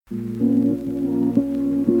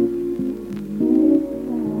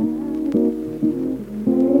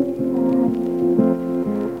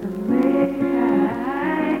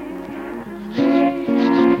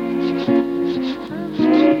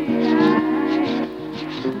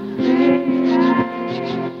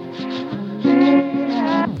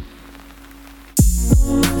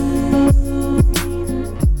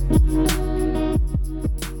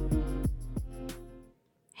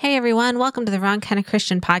Hey everyone, welcome to the Wrong Kind of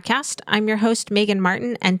Christian podcast. I'm your host, Megan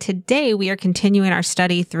Martin, and today we are continuing our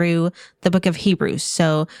study through the book of Hebrews.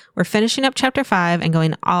 So we're finishing up chapter 5 and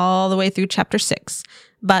going all the way through chapter 6.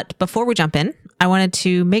 But before we jump in, I wanted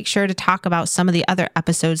to make sure to talk about some of the other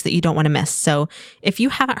episodes that you don't want to miss. So if you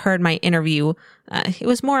haven't heard my interview, it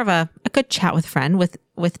was more of a good chat with a friend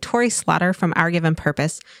with Tori Slaughter from Our Given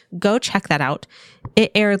Purpose. Go check that out.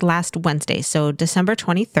 It aired last Wednesday, so December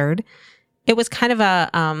 23rd. It was kind of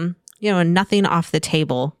a, nothing off the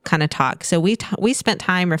table kind of talk. So we spent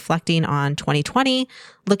time reflecting on 2020,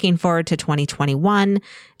 looking forward to 2021,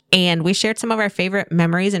 and we shared some of our favorite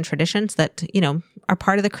memories and traditions that, are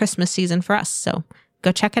part of the Christmas season for us. So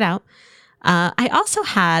go check it out. I also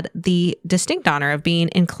had the distinct honor of being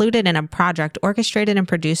included in a project orchestrated and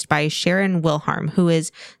produced by Sharon Wilharm, who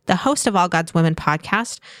is the host of All God's Women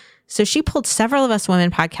podcast. So she pulled several of us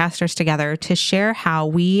women podcasters together to share how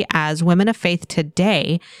we as women of faith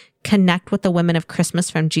today connect with the women of Christmas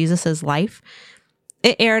from Jesus's life.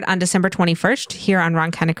 It aired on December 21st here on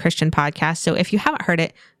Wrong Kind of Christian podcast. So if you haven't heard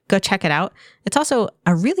it, go check it out. It's also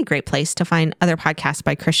a really great place to find other podcasts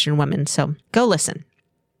by Christian women. So go listen.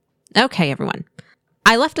 Okay, everyone.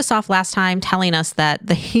 I left us off last time telling us that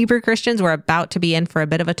the Hebrew Christians were about to be in for a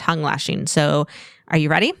bit of a tongue lashing. So are you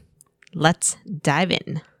ready? Let's dive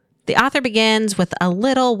in. The author begins with a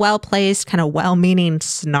little well-placed, kind of well-meaning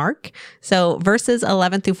snark. So verses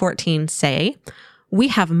 11 through 14 say, "We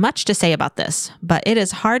have much to say about this, but it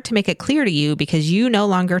is hard to make it clear to you because you no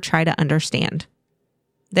longer try to understand."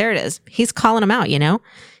 There it is. He's calling them out,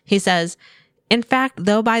 He says, "In fact,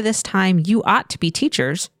 though by this time you ought to be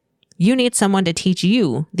teachers, you need someone to teach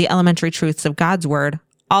you the elementary truths of God's word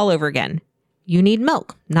all over again. You need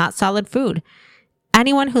milk, not solid food.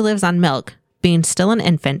 Anyone who lives on milk, being still an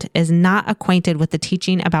infant, is not acquainted with the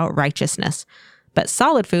teaching about righteousness. But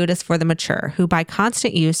solid food is for the mature, who by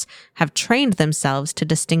constant use have trained themselves to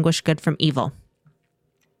distinguish good from evil."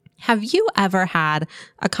 Have you ever had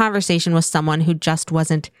a conversation with someone who just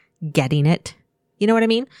wasn't getting it? You know what I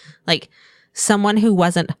mean? Like someone who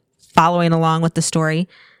wasn't following along with the story.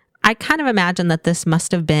 I kind of imagine that this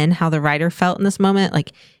must have been how the writer felt in this moment.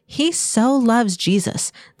 Like he so loves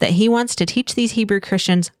Jesus that he wants to teach these Hebrew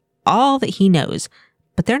Christians all that he knows,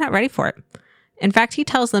 but they're not ready for it. In fact, he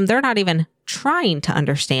tells them they're not even trying to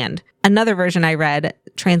understand. Another version I read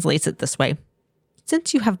translates it this way: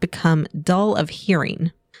 "Since you have become dull of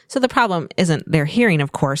hearing." So the problem isn't their hearing,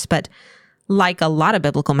 of course, but like a lot of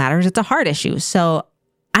biblical matters, it's a heart issue. So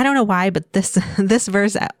I don't know why, but this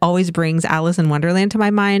verse always brings Alice in Wonderland to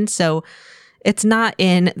my mind. So it's not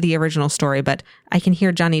in the original story, but I can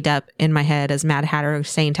hear Johnny Depp in my head as Mad Hatter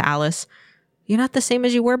saying to Alice, "You're not the same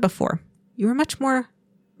as you were before. You were much more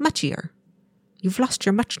muchier. You've lost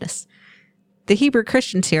your muchness." The Hebrew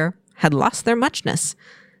Christians here had lost their muchness.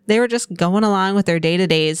 They were just going along with their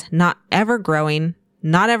day-to-days, not ever growing,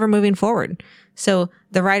 not ever moving forward. So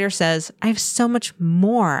the writer says, "I have so much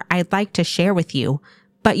more I'd like to share with you,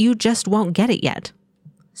 but you just won't get it yet.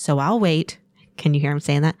 So I'll wait." Can you hear him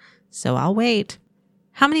saying that? So I'll wait.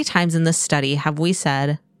 How many times in this study have we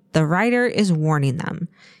said the writer is warning them?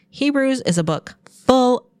 Hebrews is a book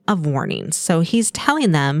full of warnings. So he's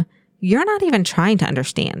telling them, you're not even trying to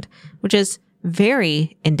understand, which is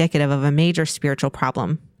very indicative of a major spiritual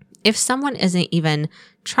problem. If someone isn't even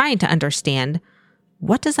trying to understand,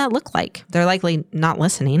 what does that look like? They're likely not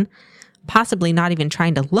listening, possibly not even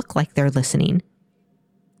trying to look like they're listening.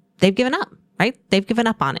 They've given up, right? They've given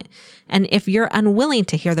up on it. And if you're unwilling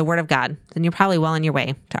to hear the word of God, then you're probably well on your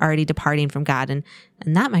way to already departing from God. And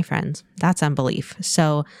that, my friends, that's unbelief.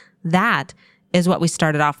 So that is what we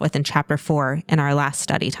started off with in chapter 4 in our last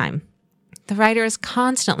study time. The writer is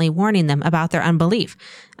constantly warning them about their unbelief,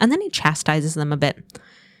 and then he chastises them a bit.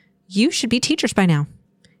 You should be teachers by now.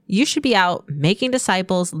 You should be out making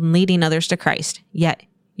disciples and leading others to Christ, yet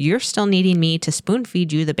you're still needing me to spoon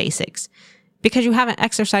feed you the basics. Because you haven't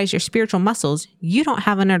exercised your spiritual muscles, you don't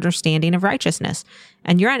have an understanding of righteousness,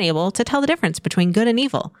 and you're unable to tell the difference between good and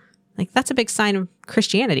evil. Like, that's a big sign of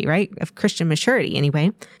Christianity, right? Of Christian maturity,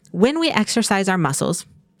 anyway. When we exercise our muscles,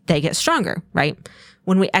 they get stronger, right?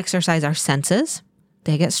 When we exercise our senses,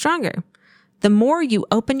 they get stronger. The more you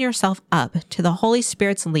open yourself up to the Holy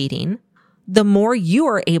Spirit's leading, the more you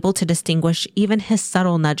are able to distinguish even his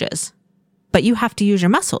subtle nudges. But you have to use your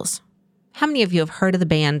muscles. How many of you have heard of the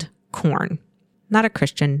band Korn? Not a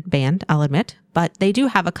Christian band, I'll admit, but they do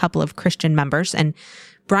have a couple of Christian members, and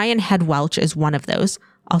Brian Head Welch is one of those.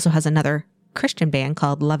 Also has another Christian band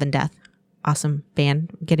called Love and Death. Awesome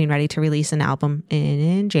band, getting ready to release an album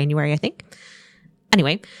in January, I think.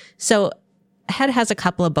 Anyway, so Head has a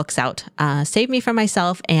couple of books out. Save Me From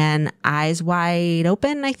Myself and Eyes Wide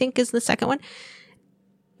Open, I think is the second one.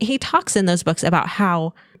 He talks in those books about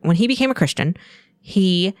how when he became a Christian,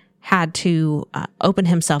 he had to open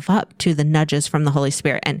himself up to the nudges from the Holy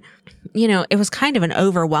Spirit. And, it was kind of an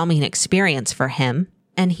overwhelming experience for him.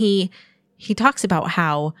 And he talks about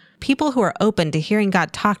how people who are open to hearing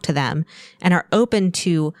God talk to them and are open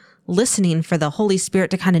to listening for the Holy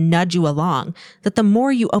Spirit to kind of nudge you along, that the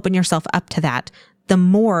more you open yourself up to that, the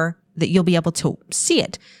more that you'll be able to see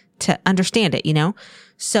it, to understand it,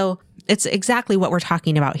 So it's exactly what we're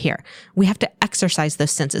talking about here. We have to exercise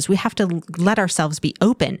those senses. We have to let ourselves be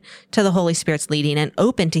open to the Holy Spirit's leading and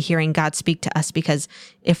open to hearing God speak to us, because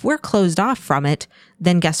if we're closed off from it,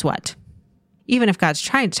 then guess what? Even if God's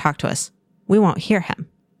trying to talk to us, we won't hear him.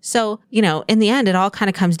 So, in the end, it all kind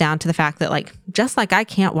of comes down to the fact that just like I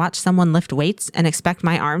can't watch someone lift weights and expect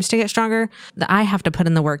my arms to get stronger, that I have to put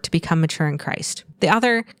in the work to become mature in Christ. The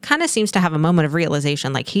author kind of seems to have a moment of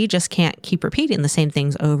realization, he just can't keep repeating the same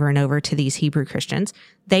things over and over to these Hebrew Christians.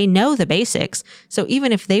 They know the basics. So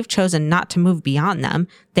even if they've chosen not to move beyond them,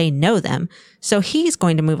 they know them. So he's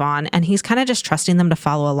going to move on, and he's kind of just trusting them to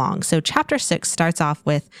follow along. So chapter 6 starts off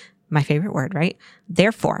with my favorite word, right?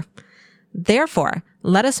 Therefore,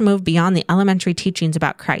 let us move beyond the elementary teachings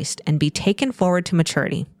about Christ and be taken forward to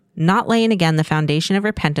maturity, not laying again the foundation of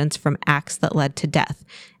repentance from acts that led to death,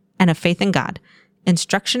 and of faith in God,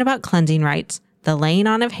 instruction about cleansing rites, the laying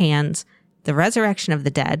on of hands, the resurrection of the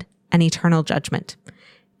dead, and eternal judgment.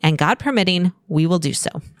 And God permitting, we will do so.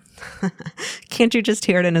 Can't you just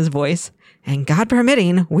hear it in his voice? And God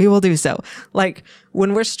permitting, we will do so.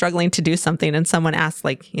 When we're struggling to do something and someone asks,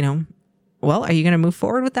 well, are you going to move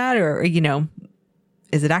forward with that? Or,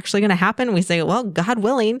 is it actually going to happen? We say, well, God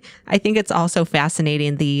willing. I think it's also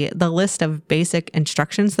fascinating, the list of basic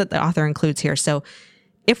instructions that the author includes here. So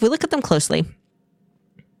if we look at them closely,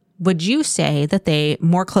 would you say that they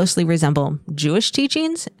more closely resemble Jewish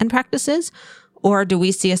teachings and practices? Or do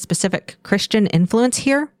we see a specific Christian influence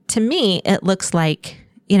here? To me, it looks like,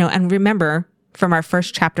 and remember from our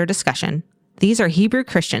first chapter discussion, these are Hebrew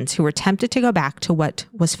Christians who were tempted to go back to what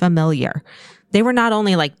was familiar. They were not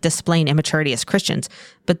only displaying immaturity as Christians,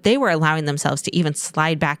 but they were allowing themselves to even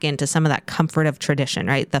slide back into some of that comfort of tradition,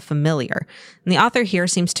 right? The familiar. And the author here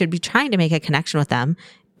seems to be trying to make a connection with them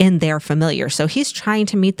in their familiar. So he's trying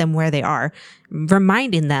to meet them where they are,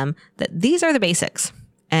 reminding them that these are the basics.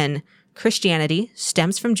 And Christianity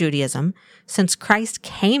stems from Judaism. Since Christ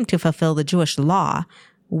came to fulfill the Jewish law,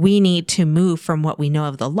 we need to move from what we know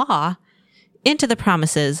of the law into the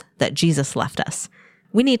promises that Jesus left us.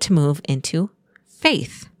 We need to move into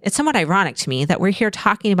faith. It's somewhat ironic to me that we're here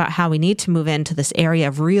talking about how we need to move into this area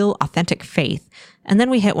of real, authentic faith. And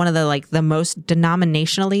then we hit one of the most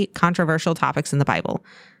denominationally controversial topics in the Bible.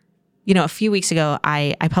 A few weeks ago,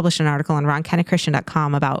 I published an article on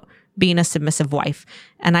ronkindofchristian.com about being a submissive wife.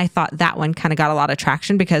 And I thought that one kind of got a lot of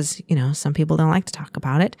traction because, some people don't like to talk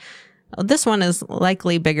about it. This one is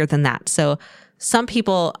likely bigger than that. So some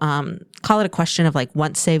people call it a question of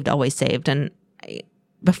once saved, always saved. And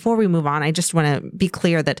before we move on, I just want to be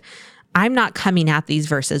clear that I'm not coming at these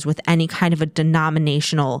verses with any kind of a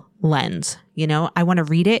denominational lens. I want to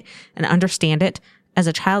read it and understand it as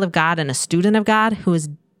a child of God and a student of God who is,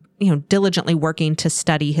 diligently working to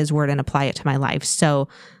study his word and apply it to my life. So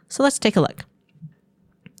let's take a look.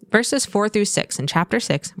 Verses 4-6 in chapter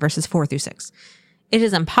 6, verses 4-6. It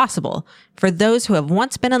is impossible for those who have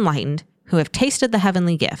once been enlightened, who have tasted the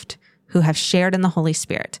heavenly gift, who have shared in the Holy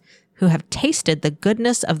Spirit, who have tasted the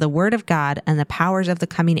goodness of the word of God and the powers of the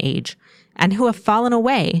coming age, and who have fallen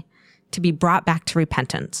away, to be brought back to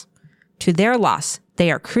repentance. To their loss,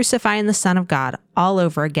 they are crucifying the Son of God all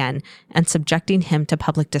over again and subjecting him to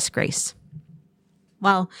public disgrace.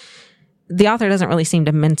 Well, the author doesn't really seem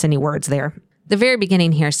to mince any words there. The very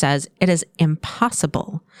beginning here says, it is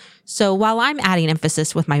impossible. So while I'm adding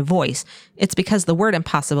emphasis with my voice, it's because the word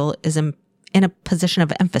impossible is in a position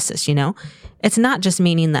of emphasis, It's not just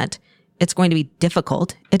meaning that it's going to be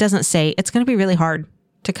difficult. It doesn't say it's going to be really hard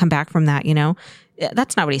to come back from that,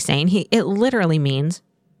 That's not what he's saying. It literally means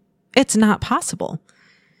it's not possible.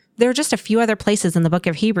 There are just a few other places in the book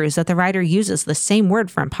of Hebrews that the writer uses the same word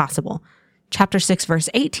for impossible. Chapter 6, verse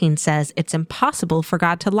 18 says it's impossible for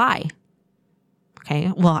God to lie.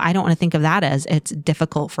 Okay, well, I don't want to think of that as it's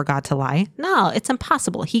difficult for God to lie. No, it's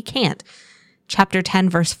impossible. He can't. Chapter 10,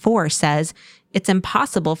 verse 4 says, it's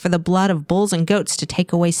impossible for the blood of bulls and goats to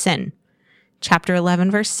take away sin. Chapter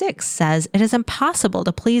 11, verse 6 says, it is impossible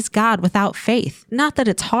to please God without faith. Not that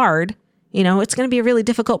it's hard. It's going to be a really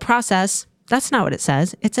difficult process. That's not what it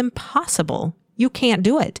says. It's impossible. You can't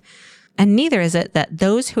do it. And neither is it that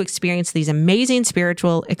those who experience these amazing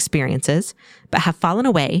spiritual experiences, but have fallen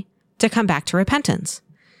away, to come back to repentance.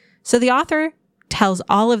 So the author tells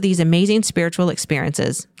all of these amazing spiritual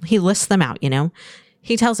experiences. He lists them out,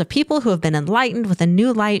 He tells of people who have been enlightened with a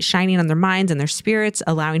new light shining on their minds and their spirits,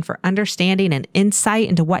 allowing for understanding and insight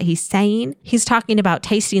into what he's saying. He's talking about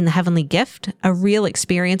tasting the heavenly gift, a real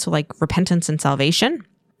experience like repentance and salvation.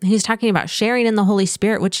 He's talking about sharing in the Holy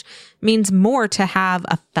Spirit, which means more to have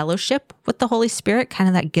a fellowship with the Holy Spirit, kind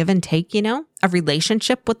of that give and take, a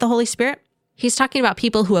relationship with the Holy Spirit. He's talking about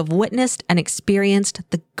people who have witnessed and experienced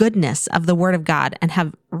the goodness of the Word of God and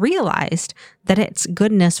have realized that its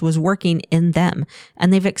goodness was working in them.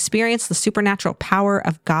 And they've experienced the supernatural power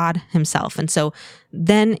of God himself. And so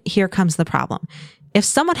then here comes the problem. If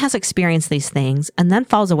someone has experienced these things and then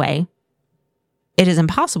falls away, it is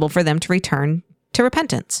impossible for them to return to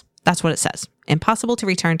repentance. That's what it says. Impossible to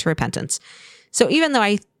return to repentance. So even though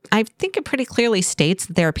I think it pretty clearly states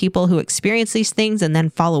that there are people who experience these things and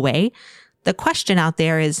then fall away, the question out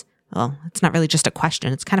there is, well, it's not really just a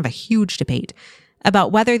question. It's kind of a huge debate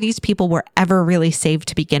about whether these people were ever really saved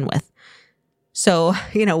to begin with. So,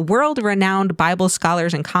 world-renowned Bible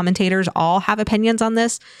scholars and commentators all have opinions on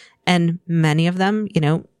this, and many of them,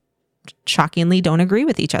 shockingly don't agree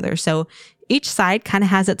with each other. So each side kind of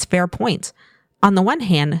has its fair points. On the one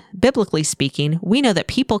hand, biblically speaking, we know that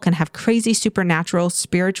people can have crazy supernatural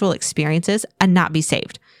spiritual experiences and not be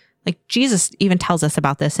saved. Like Jesus even tells us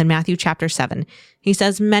about this in Matthew chapter 7. He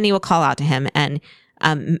says many will call out to him and,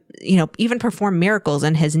 even perform miracles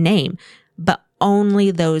in his name, but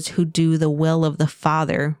only those who do the will of the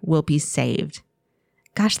Father will be saved.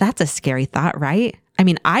 Gosh, that's a scary thought, right? I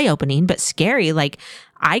mean, eye-opening, but scary. Like,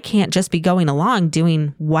 I can't just be going along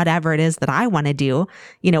doing whatever it is that I want to do,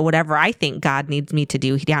 whatever I think God needs me to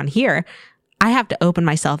do down here. I have to open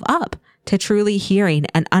myself up to truly hearing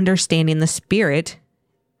and understanding the Spirit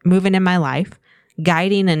moving in my life,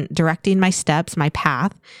 guiding and directing my steps, my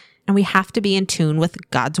path, and we have to be in tune with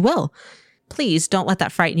God's will. Please don't let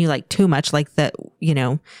that frighten you too much, that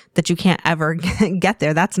you can't ever get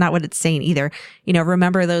there. That's not what it's saying either.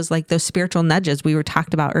 Remember those spiritual nudges we were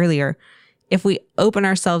talked about earlier. If we open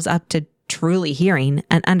ourselves up to truly hearing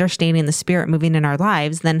and understanding the Spirit moving in our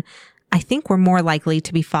lives, then I think we're more likely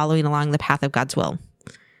to be following along the path of God's will.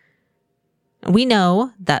 We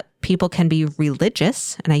know that people can be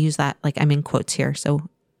religious, and I use that I'm in quotes here, so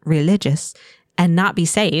religious, and not be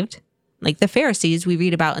saved. Like the Pharisees we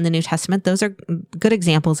read about in the New Testament, those are good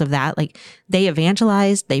examples of that. They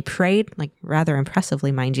evangelized, they prayed, rather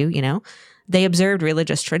impressively, mind you, They observed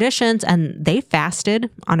religious traditions and they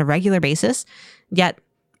fasted on a regular basis. Yet,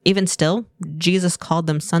 even still, Jesus called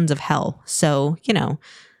them sons of hell. So,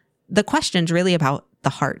 the question's really about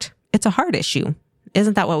the heart. It's a heart issue.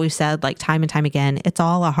 Isn't that what we've said time and time again? It's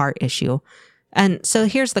all a heart issue. And so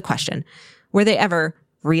here's the question. Were they ever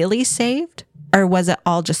really saved, or was it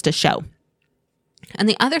all just a show? And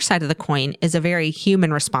the other side of the coin is a very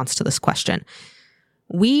human response to this question.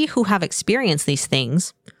 We who have experienced these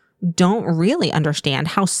things don't really understand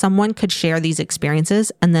how someone could share these experiences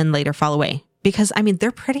and then later fall away. Because,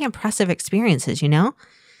 they're pretty impressive experiences,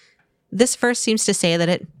 This verse seems to say that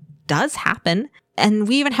it does happen. And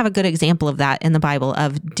we even have a good example of that in the Bible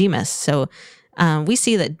of Demas. So we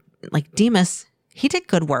see that Demas, he did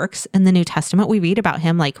good works in the New Testament. We read about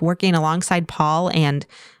him working alongside Paul and,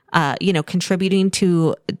 contributing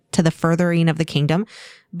to the furthering of the kingdom.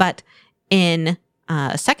 But in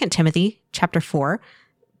 2 Timothy chapter 4,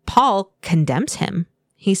 Paul condemns him.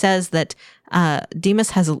 He says that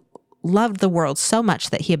Demas has loved the world so much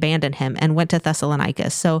that he abandoned him and went to Thessalonica.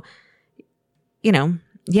 So,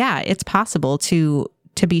 yeah, it's possible to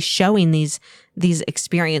be showing these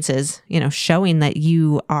experiences, showing that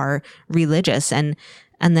you are religious and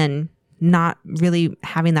then not really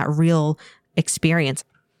having that real experience.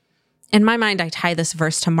 In my mind, I tie this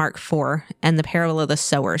verse to Mark 4 and the parable of the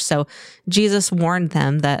sower. So Jesus warned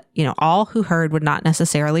them that, all who heard would not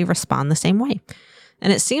necessarily respond the same way.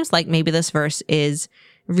 And it seems like maybe this verse is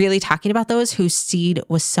really talking about those whose seed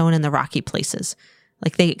was sown in the rocky places.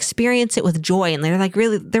 They experience it with joy and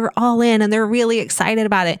they're all in and they're really excited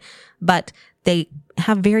about it, but they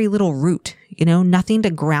have very little root, nothing to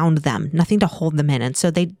ground them, nothing to hold them in. And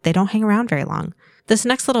so they don't hang around very long. This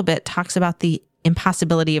next little bit talks about the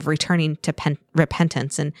impossibility of returning to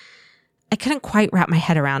repentance. And I couldn't quite wrap my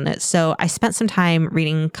head around it. So I spent some time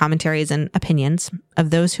reading commentaries and opinions of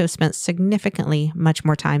those who have spent significantly much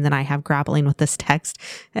more time than I have grappling with this text.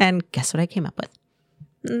 And guess what I came up with?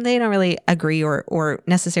 They don't really agree or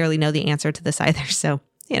necessarily know the answer to this either. So,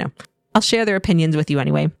 I'll share their opinions with you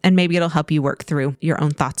anyway, and maybe it'll help you work through your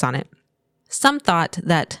own thoughts on it. Some thought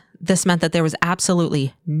that this meant that there was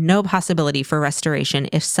absolutely no possibility for restoration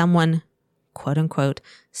if someone, quote unquote,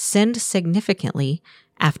 sinned significantly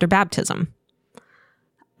after baptism.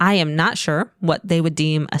 I am not sure what they would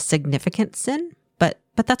deem a significant sin, but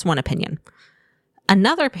that's one opinion.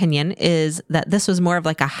 Another opinion is that this was more of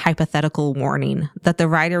like a hypothetical warning, that the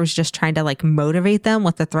writer was just trying to like motivate them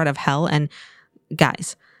with the threat of hell. And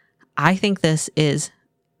guys, I think this is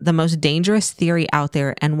the most dangerous theory out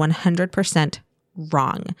there and 100%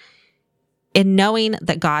 wrong. In knowing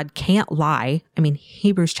that God can't lie,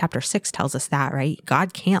 Hebrews chapter 6 tells us that, right?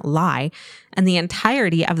 God can't lie, and the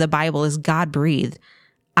entirety of the Bible is God-breathed.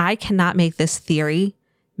 I cannot make this theory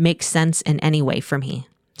make sense in any way for me.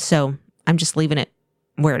 So I'm just leaving it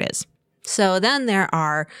where it is. So then there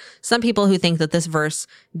are some people who think that this verse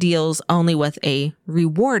deals only with a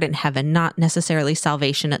reward in heaven, not necessarily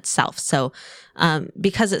salvation itself. So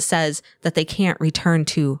because it says that they can't return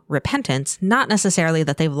to repentance, not necessarily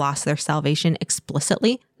that they've lost their salvation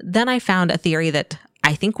explicitly, then I found a theory that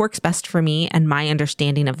I think works best for me and my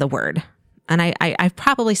understanding of the word. And I've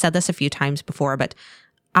probably said this a few times before, but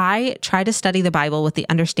I try to study the Bible with the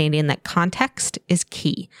understanding that context is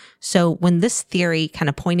key. So when this theory kind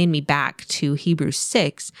of pointed me back to Hebrews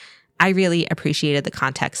 6, I really appreciated the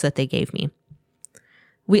context that they gave me.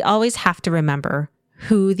 We always have to remember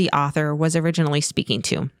who the author was originally speaking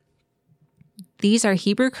to. These are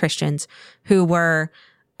Hebrew Christians who were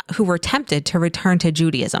tempted to return to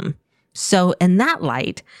Judaism. So in that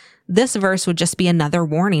light, this verse would just be another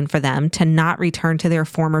warning for them to not return to their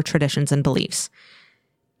former traditions and beliefs.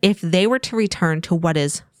 If they were to return to what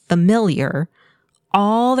is familiar,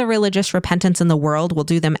 all the religious repentance in the world will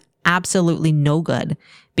do them absolutely no good,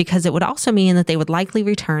 because it would also mean that they would likely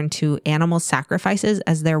return to animal sacrifices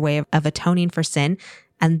as their way of atoning for sin.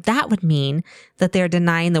 And that would mean that they're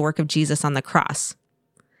denying the work of Jesus on the cross.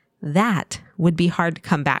 That would be hard to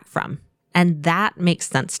come back from. And that makes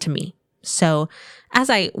sense to me. So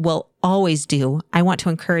as I will always do, I want to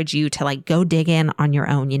encourage you to go dig in on your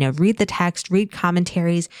own, read the text, read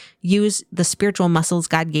commentaries, use the spiritual muscles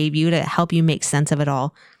God gave you to help you make sense of it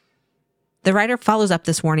all. The writer follows up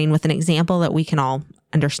this warning with an example that we can all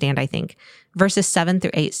understand, I think. Verses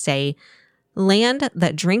 7-8 say, "Land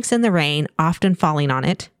that drinks in the rain, often falling on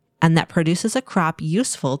it, and that produces a crop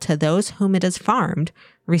useful to those whom it is farmed,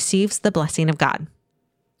 receives the blessing of God.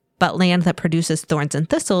 But land that produces thorns and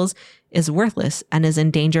thistles is worthless and is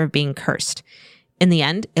in danger of being cursed. In the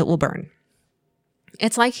end, it will burn."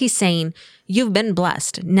 It's like he's saying, you've been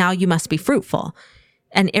blessed, now you must be fruitful.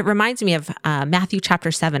 And it reminds me of Matthew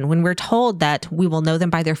chapter 7, when we're told that we will know them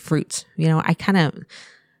by their fruits. I kind of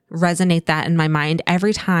resonate that in my mind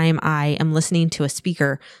every time I am listening to a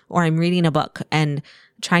speaker or I'm reading a book and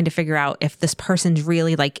trying to figure out if this person's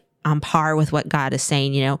really on par with what God is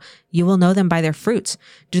saying. You will know them by their fruits.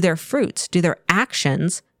 Do their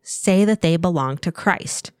actions say that they belong to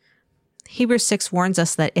Christ? Hebrews 6 warns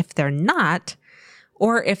us that if they're not,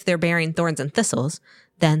 or if they're bearing thorns and thistles,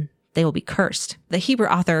 then they will be cursed. The Hebrew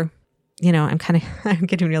author, I'm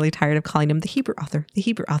getting really tired of calling him the Hebrew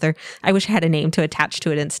author. I wish I had a name to attach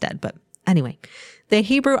to it instead. But anyway, the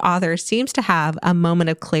Hebrew author seems to have a moment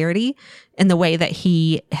of clarity in the way that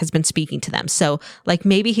he has been speaking to them. So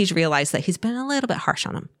maybe he's realized that he's been a little bit harsh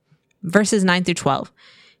on them. Verses 9-12.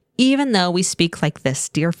 "Even though we speak like this,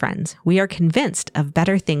 dear friends, we are convinced of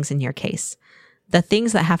better things in your case, the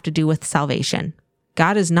things that have to do with salvation.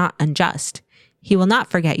 God is not unjust. He will not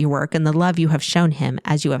forget your work and the love you have shown him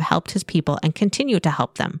as you have helped his people and continue to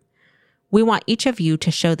help them. We want each of you to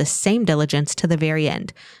show the same diligence to the very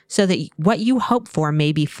end, so that what you hope for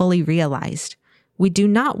may be fully realized. We do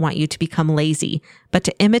not want you to become lazy, but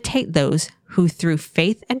to imitate those who through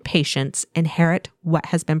faith and patience inherit what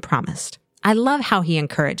has been promised." I love how he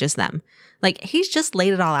encourages them. He's just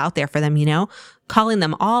laid it all out there for them, calling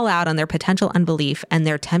them all out on their potential unbelief and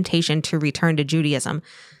their temptation to return to Judaism.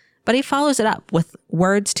 But he follows it up with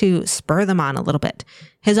words to spur them on a little bit.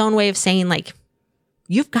 His own way of saying,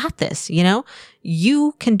 you've got this,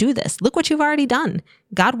 you can do this. Look what you've already done.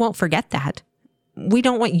 God won't forget that. We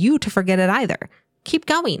don't want you to forget it either. Keep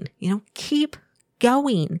going, keep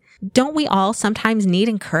going. Don't we all sometimes need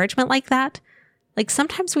encouragement like that?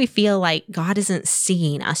 Sometimes we feel like God isn't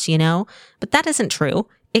seeing us, but that isn't true.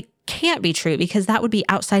 It can't be true because that would be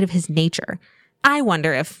outside of his nature. I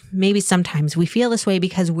wonder if maybe sometimes we feel this way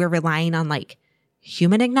because we're relying on like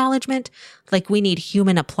human acknowledgement, like we need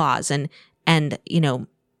human applause and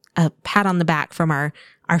a pat on the back from our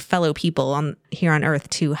fellow people here on earth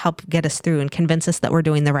to help get us through and convince us that we're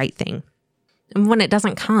doing the right thing. And when it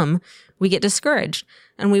doesn't come, we get discouraged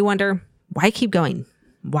and we wonder, why keep going?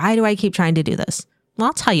 Why do I keep trying to do this? Well,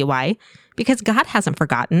 I'll tell you why. Because God hasn't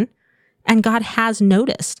forgotten and God has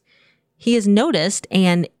noticed. He has noticed,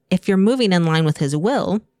 and if you're moving in line with his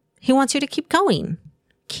will, he wants you to keep going.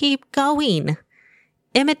 Keep going.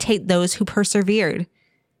 Imitate those who persevered.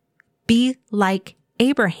 Be like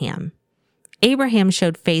Abraham. Abraham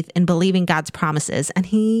showed faith in believing God's promises, and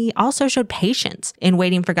he also showed patience in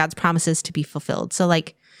waiting for God's promises to be fulfilled. So I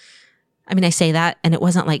say that, and it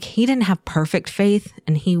wasn't like he didn't have perfect faith,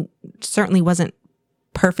 and he certainly wasn't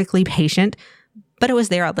perfectly patient, but it was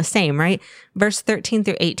there all the same, right? Verse 13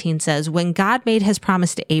 through 18 says, when God made his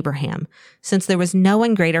promise to Abraham, since there was no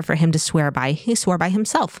one greater for him to swear by, he swore by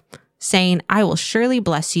himself, saying, I will surely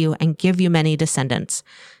bless you and give you many descendants.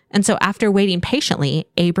 And so after waiting patiently,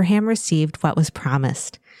 Abraham received what was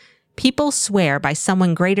promised. People swear by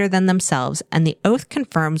someone greater than themselves, and the oath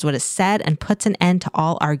confirms what is said and puts an end to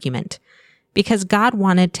all argument. Because God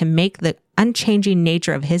wanted to make the unchanging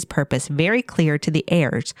nature of his purpose very clear to the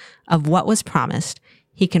heirs of what was promised,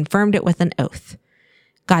 he confirmed it with an oath.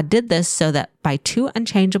 God did this so that by two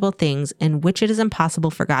unchangeable things in which it is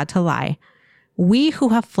impossible for God to lie, we who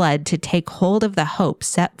have fled to take hold of the hope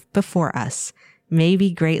set before us may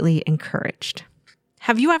be greatly encouraged.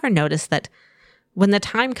 Have you ever noticed that when the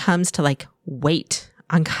time comes to wait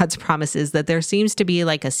on God's promises, that there seems to be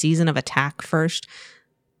a season of attack first?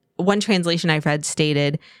 One translation I've read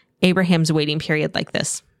stated Abraham's waiting period like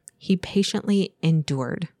this. He patiently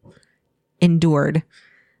endured. Endured.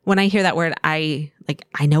 When I hear that word, I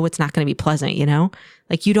know it's not going to be pleasant, you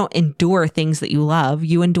don't endure things that you love.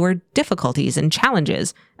 You endure difficulties and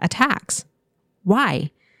challenges, attacks.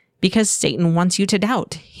 Why? Because Satan wants you to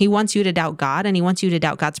doubt. He wants you to doubt God, and he wants you to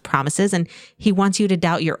doubt God's promises, and he wants you to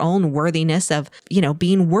doubt your own worthiness of,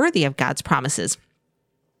 being worthy of God's promises.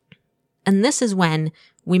 And this is when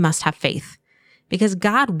we must have faith, because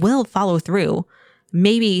God will follow through,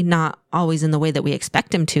 maybe not always in the way that we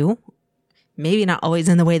expect him to, maybe not always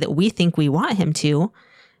in the way that we think we want him to,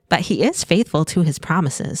 but he is faithful to his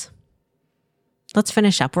promises. Let's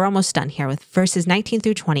finish up. We're almost done here with verses 19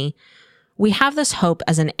 through 20. We have this hope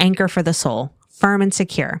as an anchor for the soul, firm and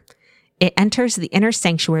secure. It enters the inner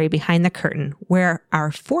sanctuary behind the curtain, where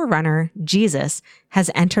our forerunner, Jesus,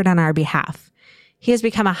 has entered on our behalf. He has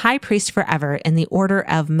become a high priest forever in the order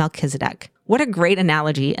of Melchizedek. What a great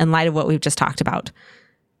analogy in light of what we've just talked about.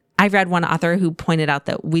 I've read one author who pointed out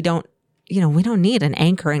that we don't need an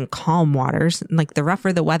anchor in calm waters. The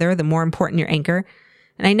rougher the weather, the more important your anchor.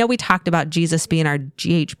 And I know we talked about Jesus being our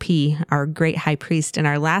GHP, our great high priest, in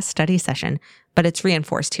our last study session, but it's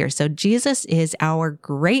reinforced here. So Jesus is our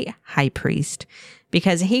great high priest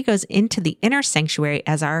because he goes into the inner sanctuary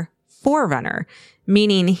as our forerunner,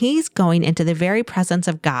 meaning he's going into the very presence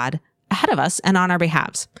of God ahead of us and on our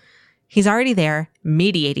behalves. He's already there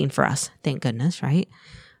mediating for us. Thank goodness, right?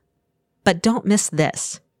 But don't miss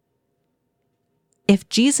this. If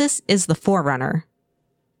Jesus is the forerunner,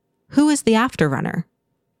 who is the afterrunner?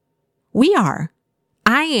 We are.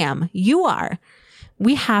 I am. You are.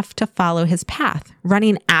 We have to follow his path,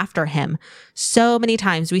 running after him. So many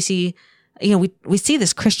times we see, we see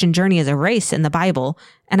this Christian journey as a race in the Bible.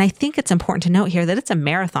 And I think it's important to note here that it's a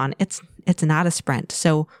marathon. It's not a sprint.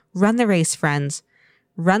 So run the race, friends.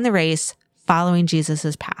 Run the race following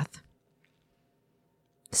Jesus's path.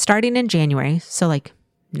 Starting in January, so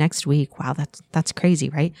next week. Wow, that's crazy,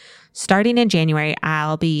 right? Starting in January,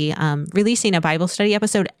 I'll be releasing a Bible study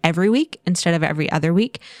episode every week instead of every other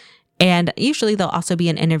week. And usually there'll also be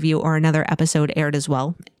an interview or another episode aired as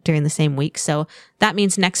well during the same week. So that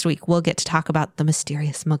means next week we'll get to talk about the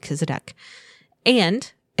mysterious Melchizedek.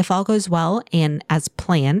 And if all goes well and as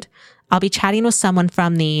planned, I'll be chatting with someone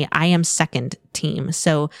from the I Am Second team.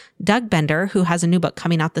 So Doug Bender, who has a new book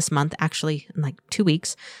coming out this month, actually in 2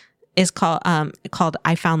 weeks, is called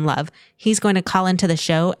I Found Love. He's going to call into the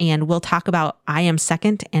show and we'll talk about I Am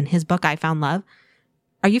Second and his book, I Found Love.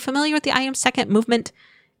 Are you familiar with the I Am Second movement?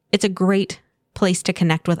 It's a great place to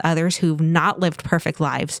connect with others who've not lived perfect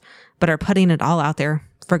lives, but are putting it all out there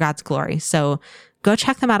for God's glory. So go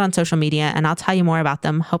check them out on social media and I'll tell you more about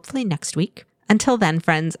them hopefully next week. Until then,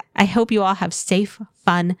 friends, I hope you all have safe,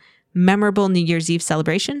 fun, memorable New Year's Eve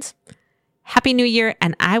celebrations. Happy New Year,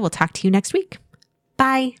 and I will talk to you next week.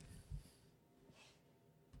 Bye.